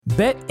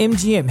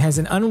BetMGM has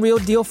an unreal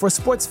deal for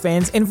sports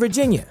fans in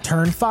Virginia.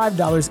 Turn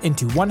 $5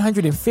 into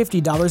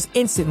 $150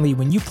 instantly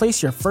when you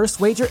place your first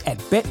wager at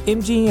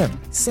BetMGM.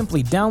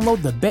 Simply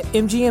download the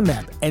BetMGM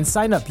app and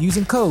sign up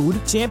using code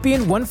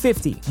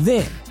Champion150.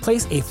 Then,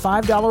 place a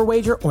 $5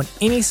 wager on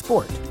any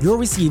sport. You'll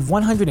receive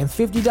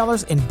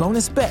 $150 in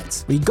bonus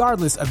bets,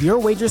 regardless of your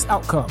wager's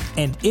outcome.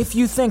 And if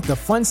you think the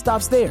fun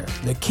stops there,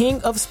 the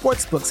King of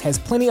Sportsbooks has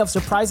plenty of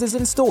surprises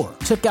in store.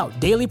 Check out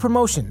daily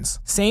promotions,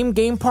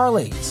 same-game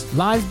parlays,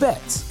 live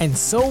bets, and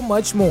so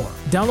much more.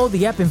 Download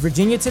the app in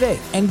Virginia today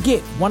and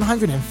get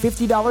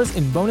 $150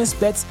 in bonus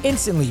bets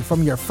instantly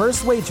from your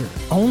first wager.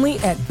 Only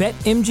at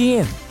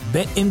BetMGM.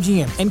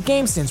 BetMGM and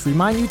GameSense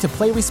remind you to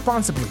play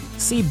responsibly.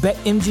 See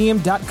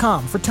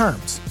BetMGM.com for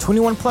terms.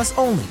 21 plus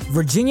only.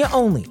 Virginia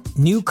only.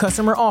 New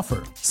customer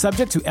offer.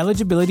 Subject to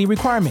eligibility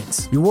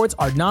requirements. Rewards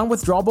are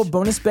non-withdrawable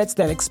bonus bets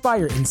that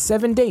expire in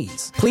 7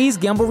 days. Please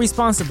gamble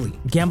responsibly.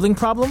 Gambling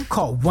problem?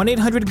 Call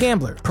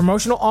 1-800-GAMBLER.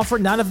 Promotional offer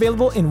not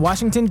available in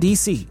Washington,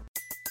 D.C.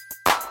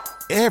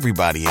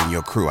 Everybody in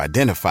your crew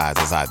identifies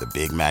as either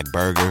Big Mac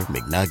Burger,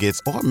 McNuggets,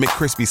 or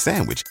McCrispy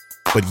Sandwich.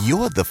 But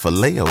you're the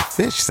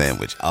Filet-O-Fish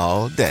Sandwich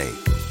all day.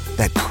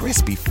 That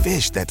crispy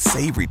fish, that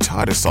savory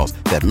tartar sauce,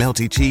 that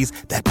melty cheese,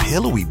 that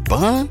pillowy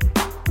bun.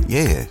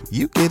 Yeah,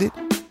 you get it.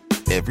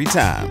 Every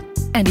time.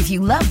 And if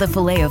you love the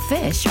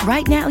Filet-O-Fish,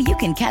 right now you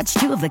can catch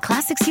two of the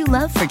classics you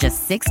love for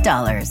just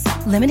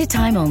 $6. Limited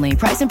time only.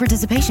 Price and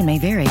participation may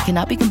vary.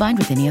 Cannot be combined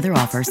with any other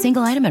offer.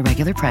 Single item at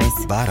regular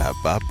price.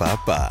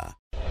 Ba-da-ba-ba-ba.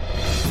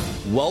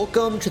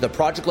 Welcome to the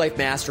Project Life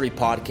Mastery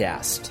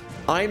Podcast.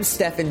 I'm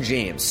Stephen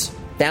James,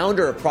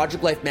 founder of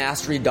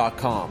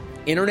ProjectLifeMastery.com,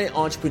 internet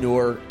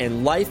entrepreneur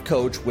and life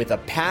coach with a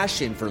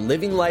passion for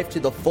living life to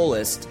the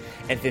fullest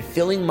and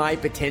fulfilling my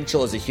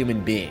potential as a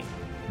human being.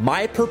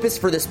 My purpose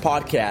for this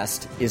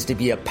podcast is to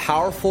be a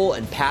powerful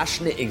and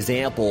passionate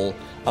example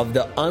of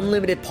the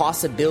unlimited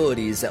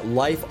possibilities that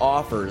life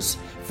offers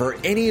for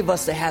any of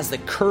us that has the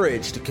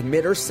courage to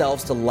commit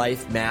ourselves to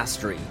life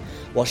mastery,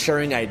 while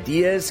sharing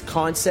ideas,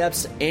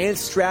 concepts, and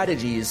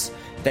strategies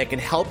that can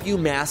help you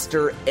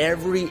master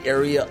every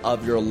area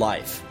of your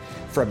life,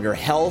 from your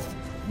health,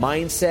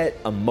 mindset,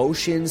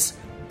 emotions,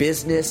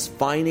 business,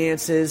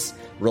 finances,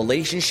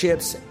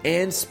 relationships,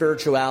 and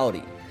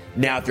spirituality.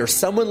 Now, if you're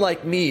someone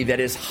like me that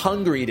is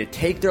hungry to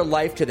take their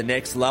life to the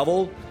next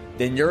level,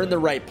 then you're in the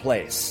right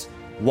place.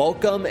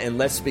 Welcome, and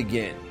let's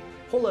begin.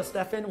 Hola,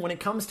 Stefan. When it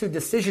comes to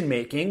decision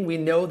making, we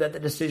know that the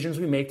decisions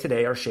we make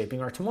today are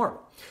shaping our tomorrow.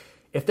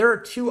 If there are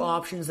two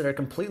options that are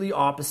completely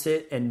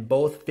opposite and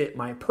both fit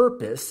my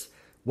purpose,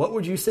 what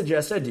would you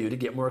suggest I do to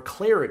get more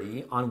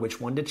clarity on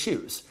which one to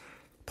choose?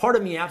 Part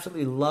of me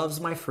absolutely loves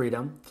my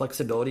freedom,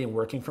 flexibility, and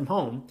working from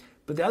home,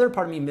 but the other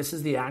part of me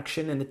misses the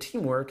action and the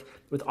teamwork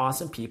with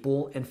awesome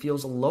people and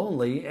feels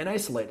lonely and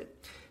isolated.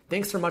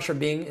 Thanks so much for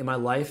being in my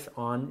life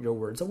on your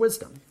words of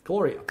wisdom.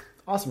 Gloria.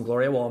 Awesome,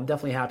 Gloria. Well, I'm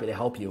definitely happy to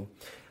help you.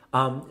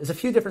 There's a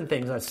few different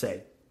things I'd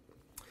say.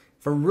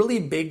 For really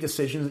big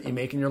decisions that you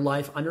make in your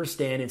life,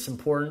 understand it's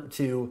important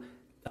to,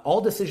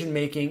 all decision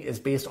making is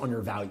based on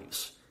your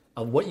values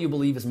of what you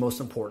believe is most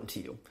important to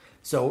you.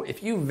 So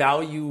if you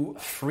value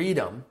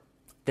freedom,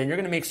 then you're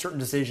going to make certain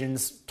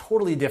decisions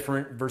totally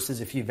different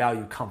versus if you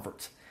value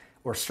comfort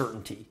or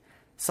certainty.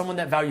 Someone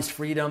that values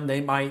freedom,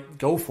 they might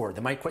go for it.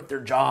 They might quit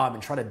their job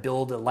and try to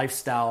build a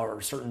lifestyle or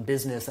a certain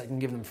business that can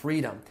give them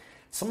freedom.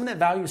 Someone that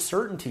values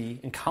certainty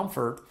and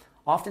comfort,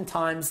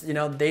 oftentimes,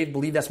 they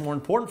believe that's more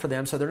important for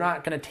them, so they're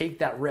not going to take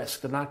that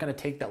risk. They're not going to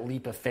take that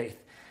leap of faith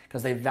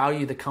because they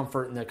value the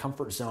comfort and the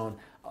comfort zone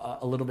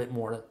a little bit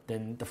more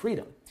than the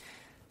freedom.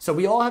 So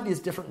we all have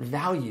these different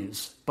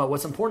values, but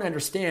what's important to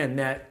understand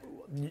that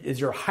is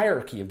your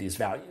hierarchy of these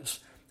values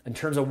in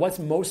terms of what's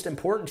most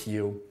important to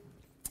you,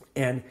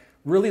 and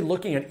really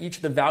looking at each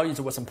of the values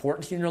of what's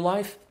important to you in your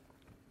life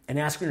and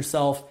asking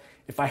yourself,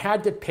 if I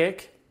had to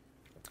pick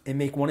and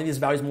make one of these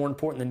values more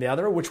important than the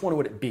other, which one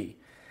would it be?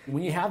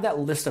 When you have that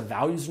list of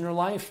values in your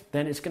life,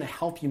 then it's going to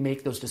help you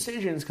make those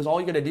decisions, because all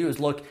you got to do is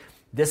look,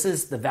 this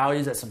is the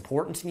values that's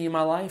important to me in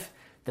my life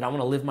that I want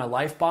to live my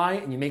life by,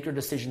 and you make your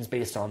decisions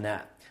based on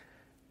that.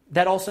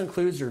 That also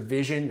includes your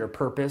vision, your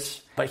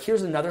purpose. But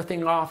here's another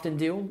thing I often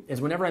do is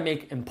whenever I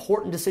make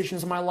important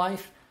decisions in my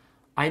life,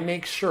 I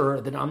make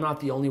sure that I'm not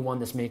the only one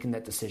that's making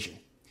that decision.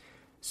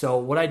 So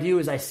what I do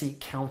is I seek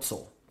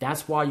counsel.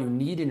 That's why you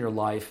need in your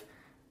life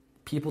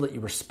people that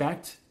you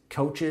respect,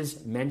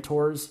 coaches,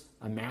 mentors,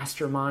 a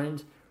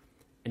mastermind,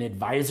 an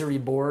advisory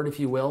board, if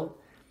you will.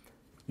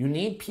 You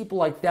need people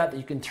like that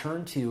you can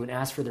turn to and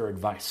ask for their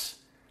advice.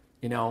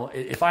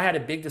 If I had a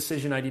big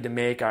decision I need to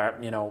make,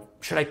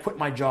 should I quit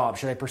my job?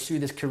 Should I pursue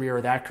this career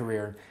or that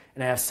career?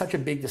 And I have such a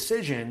big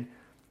decision,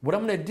 what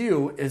I'm going to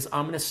do is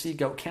I'm going to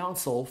seek out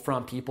counsel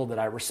from people that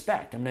I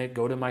respect. I'm going to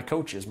go to my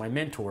coaches, my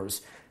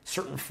mentors,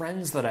 certain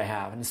friends that I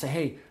have, and say,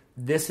 hey,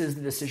 this is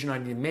the decision I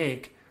need to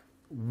make.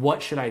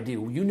 What should I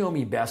do? You know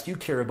me best. You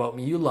care about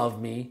me. You love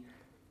me.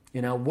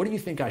 What do you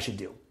think I should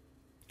do?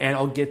 And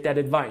I'll get that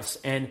advice.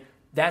 And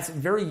that's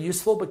very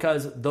useful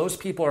because those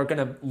people are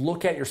going to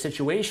look at your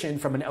situation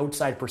from an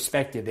outside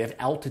perspective. They have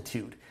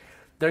altitude.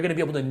 They're going to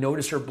be able to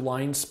notice your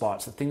blind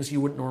spots, the things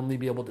you wouldn't normally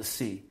be able to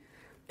see.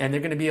 And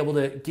they're going to be able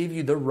to give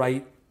you the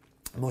right,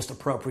 most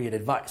appropriate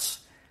advice.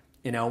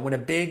 You know, when a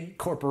big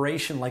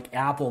corporation like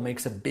Apple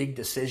makes a big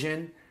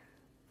decision,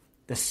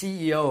 the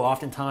CEO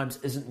oftentimes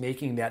isn't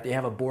making that. They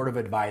have a board of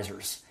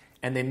advisors,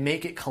 and they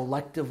make it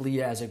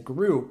collectively as a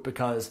group,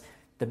 because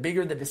the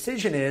bigger the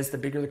decision is, the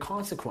bigger the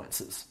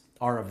consequences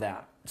are of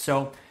that.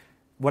 So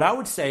what I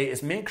would say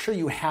is make sure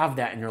you have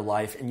that in your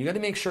life, and you got to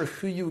make sure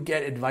who you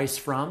get advice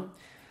from,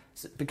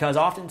 because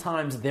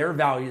oftentimes their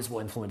values will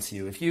influence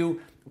you. If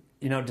you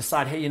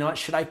decide, hey, you know what,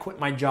 should I quit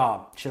my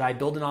job? Should I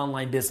build an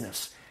online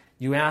business?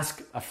 You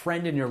ask a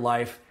friend in your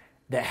life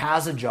that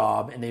has a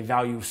job and they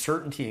value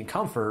certainty and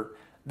comfort,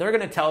 they're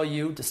going to tell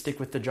you to stick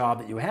with the job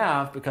that you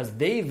have because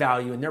they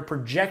value and they're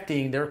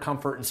projecting their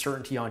comfort and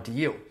certainty onto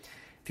you.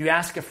 If you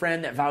ask a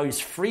friend that values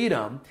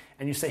freedom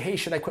and you say, hey,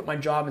 should I quit my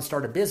job and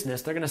start a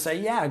business? They're going to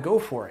say, yeah, go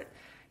for it.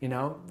 You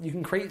know, you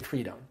can create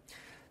freedom.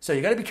 So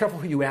you got to be careful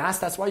who you ask.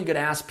 That's why you got to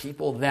ask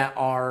people that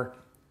are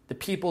the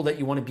people that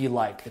you want to be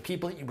like, the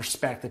people that you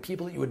respect, the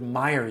people that you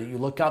admire, that you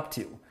look up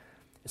to.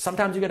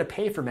 Sometimes you got to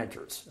pay for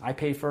mentors. I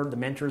pay for the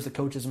mentors, the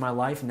coaches in my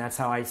life, and that's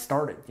how I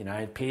started. You know,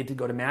 I paid to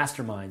go to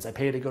masterminds. I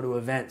paid to go to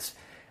events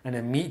and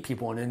to meet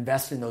people and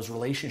invest in those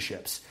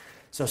relationships.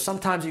 So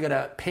sometimes you got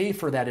to pay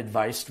for that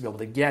advice to be able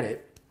to get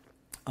it.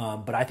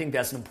 But I think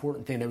that's an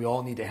important thing that we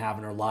all need to have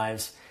in our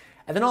lives.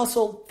 And then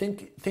also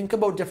think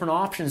about different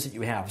options that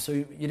you have. So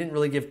you didn't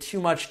really give too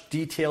much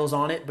details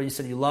on it, but you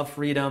said you love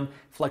freedom,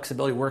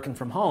 flexibility, working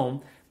from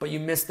home, but you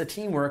miss the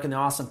teamwork and the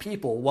awesome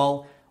people.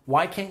 Well,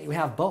 why can't you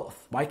have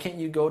both? Why can't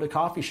you go to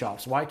coffee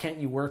shops? Why can't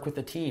you work with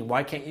a team?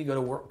 Why can't you go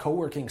to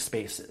co-working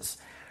spaces?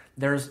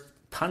 There's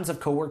tons of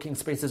co-working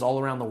spaces all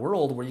around the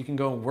world where you can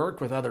go and work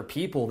with other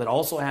people that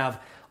also have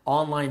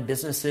online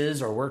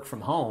businesses or work from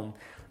home,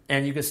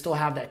 and you can still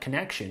have that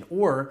connection.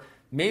 Or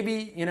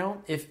maybe,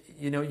 if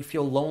you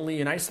feel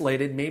lonely and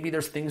isolated, maybe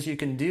there's things you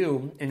can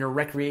do in your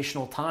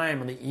recreational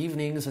time on the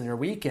evenings and your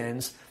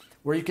weekends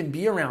where you can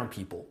be around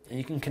people and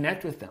you can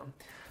connect with them.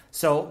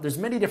 So there's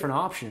many different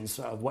options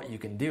of what you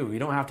can do. You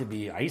don't have to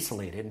be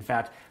isolated. In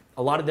fact,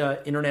 a lot of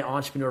the internet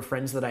entrepreneur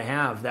friends that I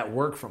have that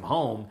work from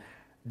home,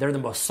 they're the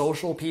most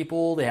social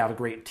people. They have a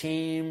great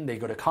team. They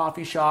go to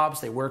coffee shops.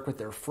 They work with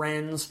their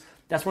friends.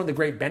 That's one of the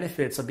great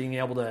benefits of being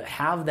able to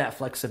have that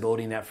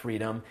flexibility and that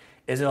freedom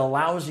is it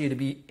allows you to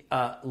be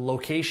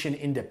location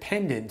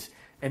independent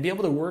and be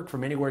able to work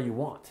from anywhere you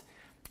want.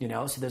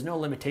 So there's no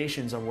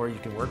limitations on where you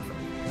can work from.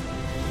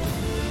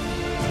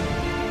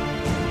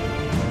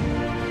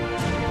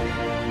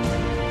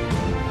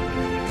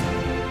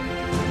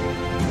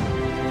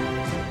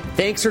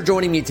 Thanks for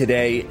joining me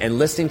today and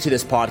listening to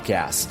this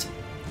podcast.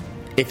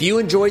 If you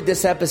enjoyed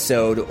this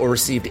episode or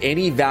received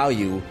any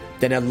value,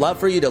 then I'd love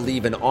for you to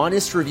leave an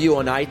honest review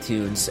on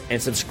iTunes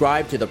and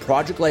subscribe to the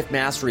Project Life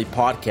Mastery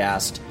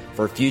podcast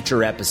for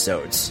future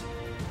episodes.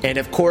 And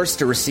of course,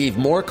 to receive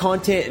more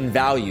content and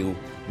value,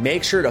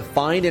 make sure to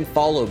find and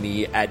follow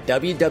me at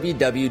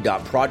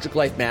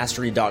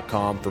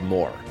www.projectlifemastery.com for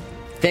more.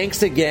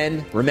 Thanks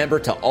again. Remember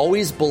to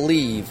always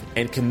believe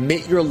and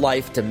commit your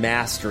life to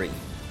mastery.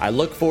 I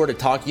look forward to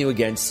talking to you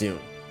again soon.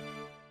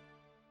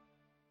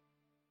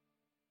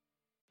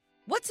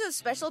 What's so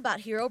special about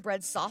Hero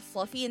Bread's soft,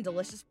 fluffy, and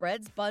delicious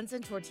breads, buns,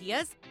 and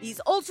tortillas? These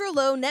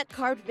ultra-low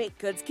net-carb baked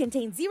goods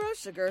contain zero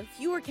sugar,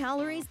 fewer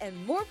calories,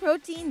 and more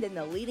protein than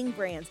the leading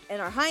brands,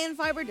 and are high in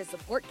fiber to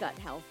support gut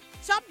health.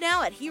 Shop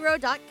now at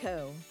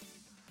hero.co.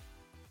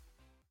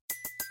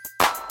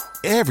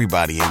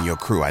 Everybody in your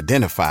crew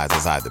identifies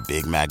as either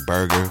Big Mac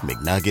Burger,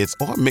 McNuggets,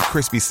 or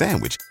McCrispy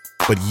Sandwich.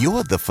 But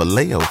you're the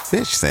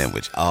Filet-O-Fish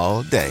Sandwich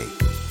all day.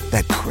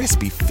 That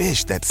crispy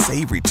fish, that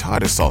savory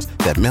tartar sauce,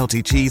 that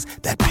melty cheese,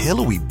 that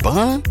pillowy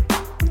bun.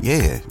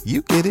 Yeah,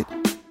 you get it.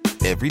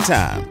 Every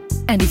time.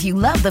 And if you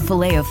love the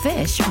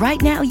Filet-O-Fish,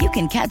 right now you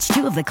can catch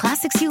two of the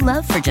classics you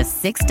love for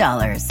just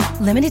 $6.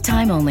 Limited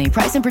time only.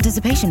 Price and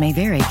participation may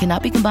vary.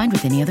 Cannot be combined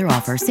with any other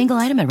offer. Single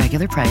item at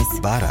regular price.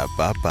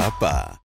 Ba-da-ba-ba-ba.